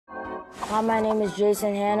Hi, my name is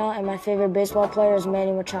Jason Hanna, and my favorite baseball player is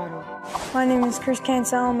Manny Machado. My name is Chris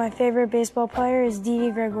Cancel, and my favorite baseball player is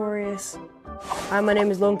Didi Gregorius. Hi, my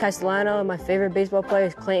name is Lone Castellano, and my favorite baseball player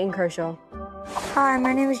is Clayton Kershaw. Hi,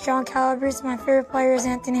 my name is John Calabrese, and my favorite player is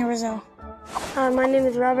Anthony Rizzo. Hi, my name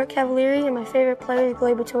is Robert Cavalieri, and my favorite player is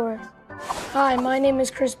Gleyber Torres. Hi, my name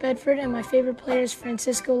is Chris Bedford, and my favorite player is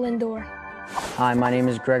Francisco Lindor. Hi, my name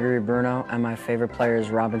is Gregory Bruno, and my favorite player is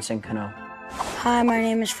Robinson Cano. Hi, my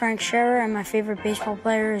name is Frank Scherer, and my favorite baseball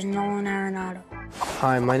player is Nolan Arenado.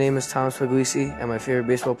 Hi, my name is Thomas Puglisi, and my favorite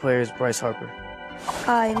baseball player is Bryce Harper.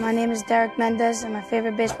 Hi, my name is Derek Mendez, and my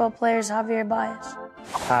favorite baseball player is Javier Baez.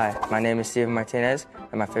 Hi, my name is Steven Martinez,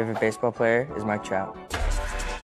 and my favorite baseball player is Mike Trout.